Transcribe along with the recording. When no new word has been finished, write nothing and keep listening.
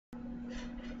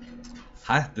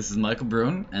Hi, this is Michael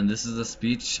Bruin, and this is a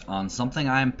speech on something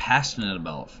I am passionate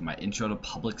about for my Intro to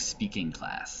Public Speaking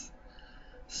class.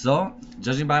 So,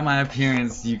 judging by my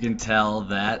appearance, you can tell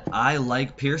that I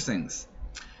like piercings.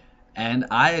 And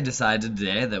I decided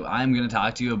today that I'm going to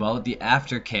talk to you about the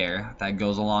aftercare that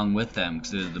goes along with them,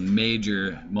 because it is the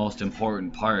major, most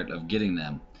important part of getting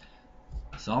them.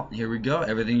 So, here we go,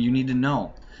 everything you need to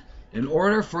know. In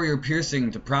order for your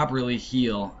piercing to properly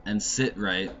heal and sit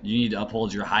right, you need to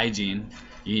uphold your hygiene.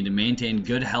 You need to maintain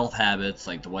good health habits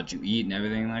like what you eat and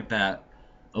everything like that.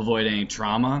 Avoid any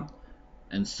trauma,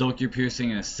 and soak your piercing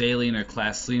in a saline or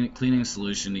class cleaning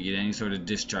solution to get any sort of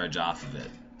discharge off of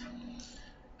it.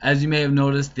 As you may have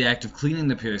noticed, the act of cleaning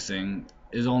the piercing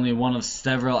is only one of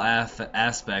several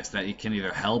aspects that it can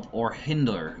either help or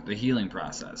hinder the healing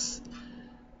process.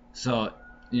 So,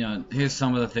 here's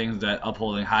some of the things that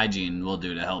upholding hygiene will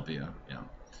do to help you.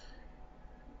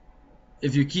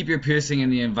 If you keep your piercing in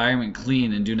the environment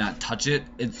clean and do not touch it,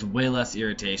 it's way less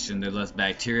irritation. There's less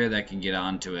bacteria that can get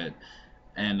onto it.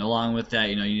 And along with that,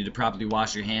 you need to properly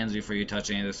wash your hands before you touch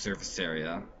any of the surface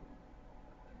area,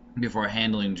 before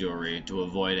handling jewelry, to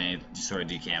avoid any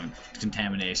sort of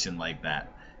contamination like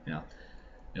that.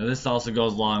 This also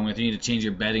goes along with, you need to change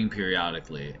your bedding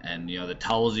periodically, and the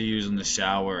towels you use in the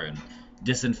shower, and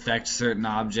disinfect certain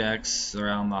objects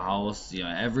around the house.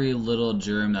 Every little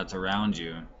germ that's around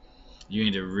you, you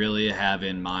need to really have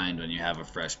in mind when you have a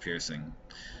fresh piercing.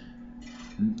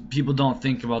 People don't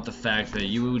think about the fact that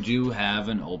you do have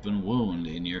an open wound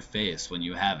in your face when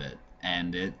you have it,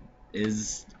 and it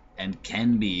is and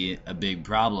can be a big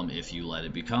problem if you let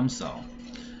it become so.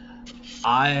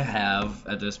 I have,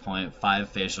 at this point, 5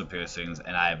 facial piercings,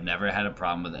 and I have never had a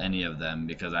problem with any of them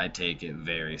because I take it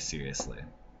very seriously.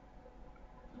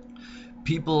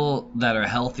 People that are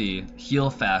healthy heal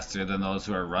faster than those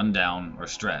who are run down or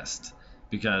stressed,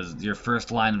 because your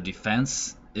first line of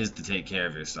defense is to take care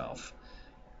of yourself.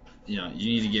 You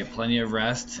need to get plenty of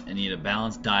rest and eat a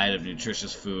balanced diet of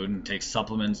nutritious food, and take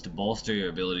supplements to bolster your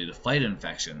ability to fight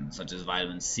infection, such as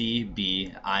vitamin C,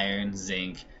 B, iron,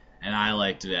 zinc, and I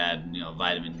like to add,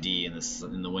 vitamin D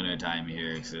in the winter time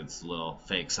here, because it's a little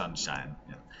fake sunshine.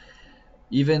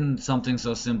 Even something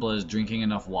so simple as drinking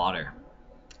enough water,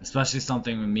 especially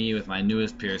something with me with my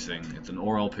newest piercing. It's an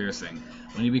oral piercing.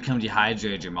 When you become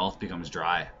dehydrated, your mouth becomes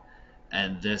dry,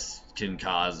 and this can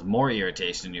cause more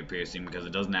irritation in your piercing because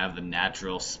it doesn't have the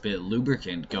natural spit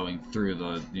lubricant going through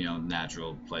the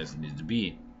natural place it needs to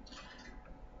be.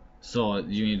 So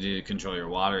you need to control your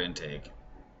water intake.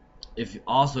 If you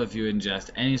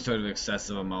ingest any sort of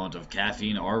excessive amount of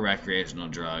caffeine or recreational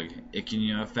drug, it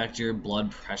can affect your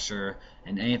blood pressure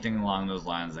and anything along those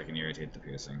lines that can irritate the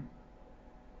piercing.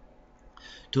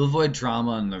 To avoid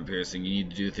trauma in the piercing, you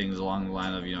need to do things along the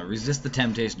line of resist the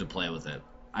temptation to play with it.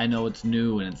 I know it's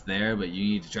new and it's there, but you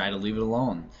need to try to leave it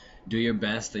alone. Do your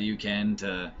best that you can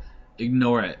to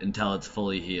ignore it until it's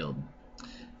fully healed.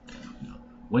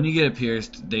 When you get it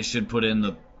pierced, they should put in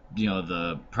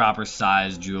the proper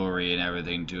size jewelry and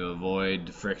everything to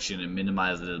avoid friction and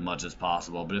minimize it as much as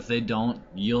possible. But if they don't,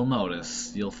 you'll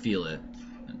notice, you'll feel it.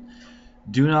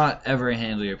 Do not ever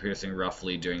handle your piercing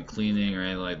roughly during cleaning or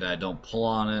anything like that. Don't pull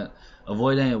on it.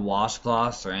 Avoid any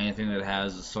washcloths or anything that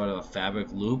has sort of a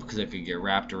fabric loop, because it could get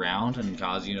wrapped around and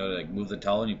cause you to move the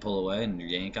towel and you pull away and you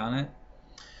yank on it.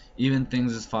 Even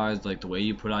things as far as the way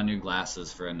you put on your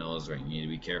glasses for a nose ring, you need to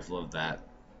be careful of that.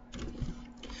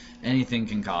 Anything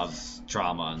can cause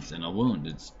trauma in a wound.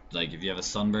 It's like if you have a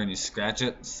sunburn, you scratch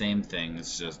it, same thing.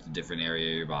 It's just a different area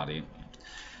of your body.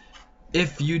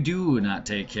 If you do not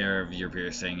take care of your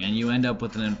piercing and you end up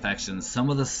with an infection, some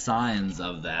of the signs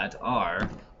of that are,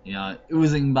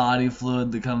 oozing body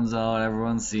fluid that comes out.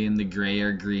 Everyone's seeing the gray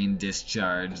or green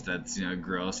discharge that's,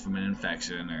 gross from an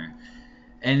infection, or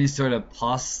any sort of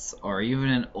pus or even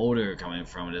an odor coming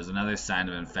from it is another sign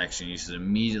of infection. You should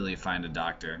immediately find a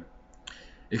doctor.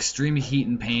 Extreme heat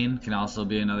and pain can also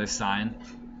be another sign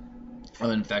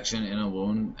of infection in a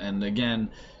wound, and again,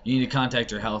 you need to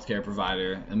contact your healthcare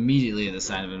provider immediately at the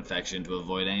sign of infection to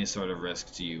avoid any sort of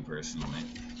risk to you personally.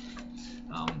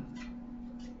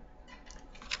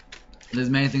 There's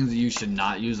many things that you should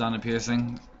not use on a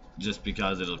piercing, just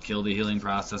because it'll kill the healing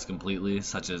process completely,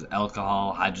 such as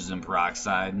alcohol, hydrogen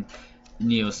peroxide,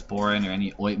 neosporin, or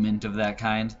any ointment of that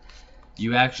kind.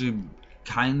 You actually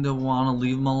kind of want to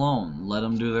leave them alone. Let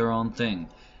them do their own thing.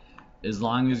 As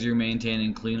long as you're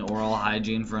maintaining clean oral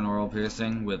hygiene for an oral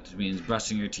piercing, which means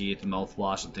brushing your teeth,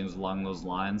 mouthwash, and things along those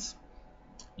lines,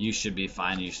 you should be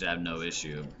fine. You should have no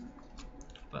issue.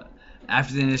 But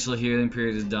after the initial healing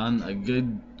period is done, a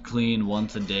good clean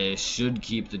once a day should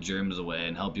keep the germs away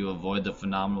and help you avoid the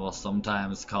phenomenon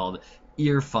sometimes called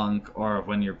ear funk, or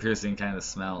when your piercing kind of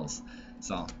smells.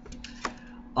 So,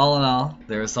 all in all,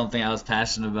 there was something I was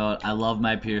passionate about. I love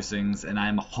my piercings, and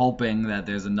I'm hoping that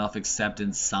there's enough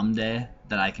acceptance someday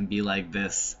that I can be like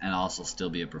this and also still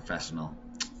be a professional.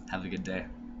 Have a good day.